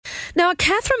Now, a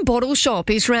Catherine Bottle Shop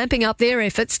is ramping up their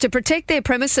efforts to protect their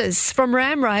premises from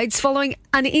ram raids following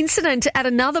an incident at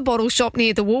another bottle shop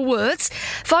near the Woolworths.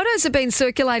 Photos have been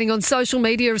circulating on social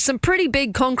media of some pretty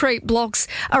big concrete blocks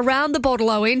around the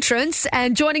Bottle-O entrance.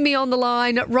 And joining me on the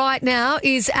line right now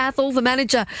is Athol, the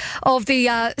manager of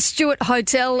the Stuart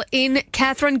Hotel in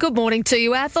Catherine. Good morning to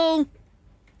you, Athol.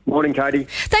 Morning, Katie.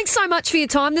 Thanks so much for your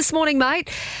time this morning,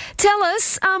 mate. Tell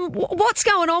us, what's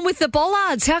going on with the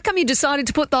bollards? How come you decided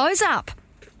to put those up?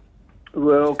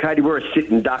 Well, Katie, we're a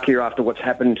sitting duck here after what's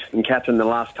happened in Catherine the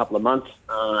last couple of months.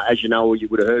 As you know, or you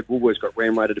would have heard, Woolworths got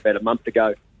ram raided about a month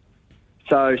ago.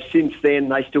 So since then,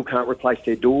 they still can't replace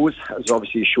their doors. There's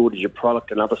obviously a shortage of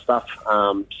product and other stuff.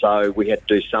 So we had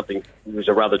to do something. It was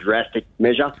a rather drastic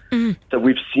measure. So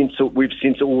we've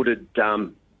since ordered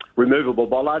removable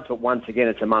bollards, but once again,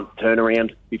 it's a month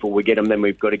turnaround before we get them. Then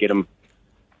we've got to get them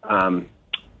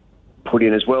put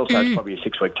in as well. So it's probably a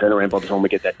 6-week turnaround by the time we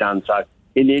get that done. So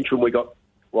in the interim, we got,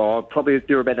 probably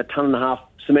do about 1.5 tons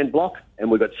cement block,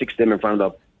 and we've got 6 of them in front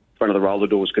of the roller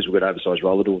doors because we've got oversized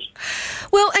roller doors.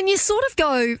 Well, and you sort of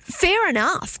go, fair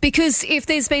enough, because if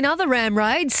there's been other ram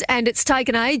raids and it's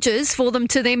taken ages for them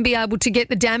to then be able to get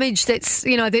the damage that's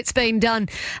been done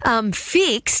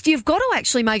fixed, you've got to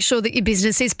actually make sure that your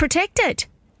business is protected.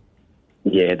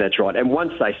 Yeah, that's right. And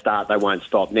once they start, they won't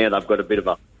stop. Now they've got a bit of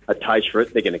a taste for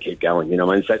it, they're going to keep going, you know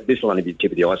what I mean? So this will only be the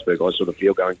tip of the iceberg, I sort of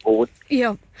feel, going forward.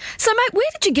 Yeah. So, mate, where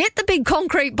did you get the big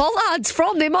concrete bollards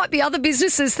from? There might be other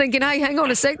businesses thinking, hey, hang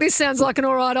on a sec, this sounds like an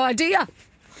all right idea.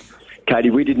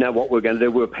 Katie, we didn't know what we were going to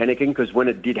do. We were panicking because when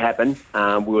it did happen,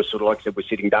 we were sort of, like I said, we're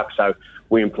sitting ducks, so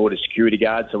we employed a security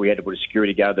guard, so we had to put a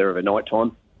security guard there over night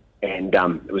time, and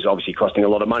it was obviously costing a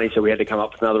lot of money, so we had to come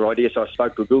up with another idea. So I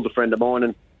spoke to a builder friend of mine,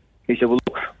 and he said, well,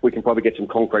 look, we can probably get some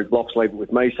concrete blocks, leave it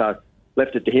with me. So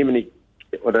left it to him, and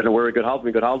I don't know where he got hold of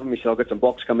him. He said, I've got some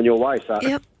blocks coming your way. So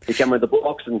He came with the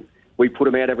blocks, and we put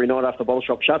them out every night after the bottle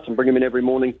shop shuts and bring them in every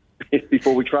morning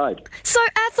before we trade. So,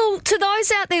 Athol, to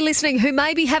those out there listening who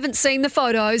maybe haven't seen the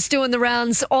photos doing the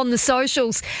rounds on the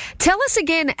socials, tell us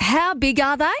again, how big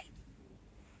are they?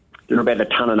 They're about 1.5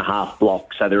 ton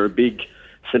block. So they're a big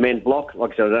cement block.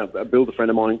 Like I said, a builder friend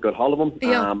of mine got hold of them.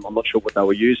 Yeah. I'm not sure what they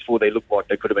were used for. They look like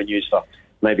they could have been used for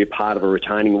maybe a part of a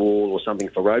retaining wall or something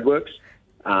for roadworks.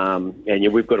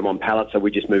 We've got them on pallets, so we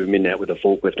just move them in and out with a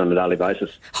forklift on a daily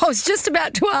basis. I was just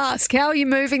about to ask, how are you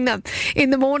moving them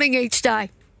in the morning each day?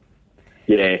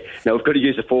 Yeah, no, we've got to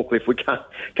use a forklift. We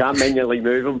can't manually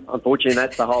move them. Unfortunately,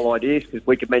 that's the whole idea, because if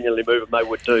we could manually move them, they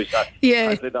would too. So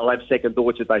hopefully they'll have second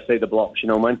thoughts if they see the blocks, you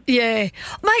know what I mean? Yeah.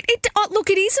 Mate,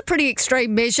 it is a pretty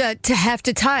extreme measure to have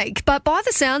to take, but by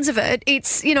the sounds of it,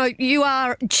 it's, you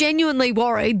are genuinely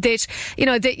worried that,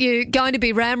 that you're going to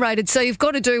be ram raided, so you've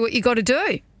got to do what you've got to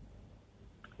do.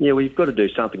 Yeah, well, you've got to do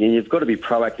something, and you've got to be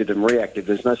proactive and reactive.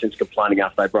 There's no sense complaining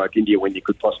after they broke into you when you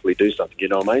could possibly do something, you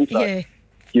know what I mean? So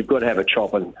you've got to have a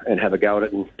chop and have a go at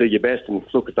it and do your best. And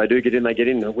look, if they do get in, they get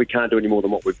in. We can't do any more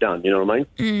than what we've done, you know what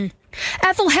I mean?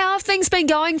 Athol, how have things been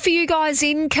going for you guys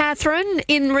in Catherine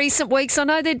in recent weeks? I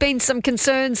know there'd been some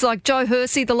concerns, like Joe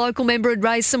Hersey, the local member, had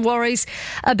raised some worries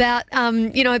about,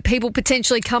 people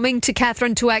potentially coming to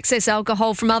Catherine to access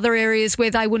alcohol from other areas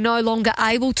where they were no longer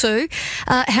able to.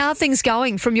 How are things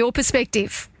going from your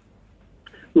perspective?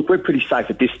 Look, we're pretty safe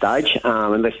at this stage,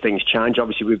 unless things change.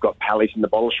 Obviously, we've got pallies in the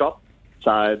bottle shop.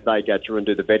 So they go through and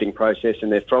do the vetting process,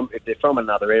 and if they're from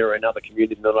another area, another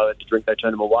community, and they're not allowed to drink, they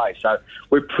turn them away. So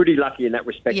we're pretty lucky in that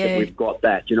respect that we've got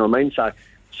that, you know what I mean?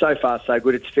 So far, so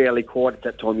good. It's fairly quiet at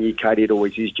that time of year, Katie. It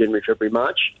always is, January, February,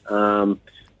 March.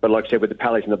 But like I said, with the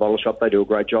pallies in the bottle shop, they do a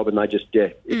great job, and they just,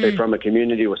 if they're from a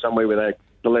community or somewhere where they're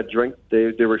not allowed to drink,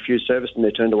 they're refused service and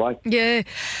they're turned away. Yeah.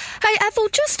 Hey, Athol,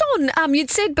 just on, you'd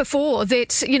said before that,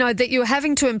 that you were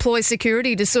having to employ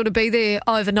security to sort of be there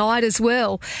overnight as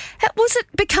well. Was it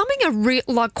becoming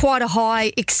quite a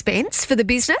high expense for the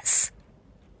business?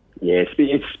 Yes,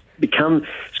 it's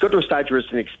got to a stage where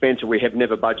it's an expense that we have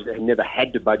never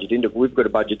had to budget into. We've got to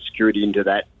budget security into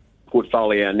that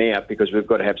portfolio now, because we've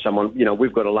got to have someone,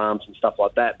 we've got alarms and stuff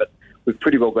like that, but we've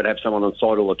pretty well got to have someone on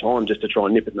site all the time just to try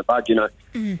and nip it in the bud,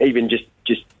 Even just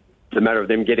the matter of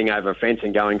them getting over a fence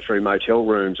and going through motel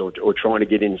rooms or trying to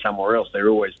get in somewhere else,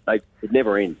 it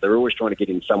never ends. They're always trying to get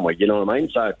in somewhere, you know what I mean?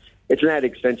 So it's an added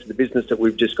expense to the business that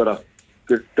we've just got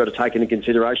to take into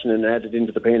consideration and add it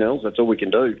into the P&Ls. That's all we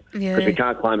can do. Because we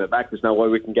can't claim it back. There's no way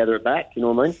we can gather it back, you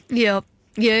know what I mean? Yep.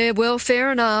 Yeah, well, fair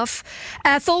enough.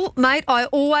 Athol, mate, I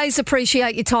always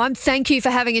appreciate your time. Thank you for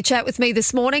having a chat with me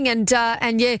this morning. And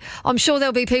I'm sure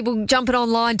there'll be people jumping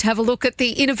online to have a look at the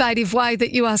innovative way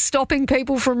that you are stopping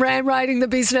people from ram raiding the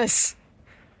business.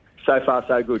 So far,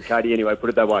 so good, Katie. Anyway, put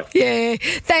it that way. Yeah.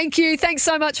 Thank you. Thanks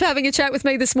so much for having a chat with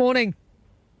me this morning.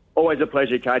 Always a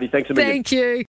pleasure, Katie. Thanks a million. Thank you.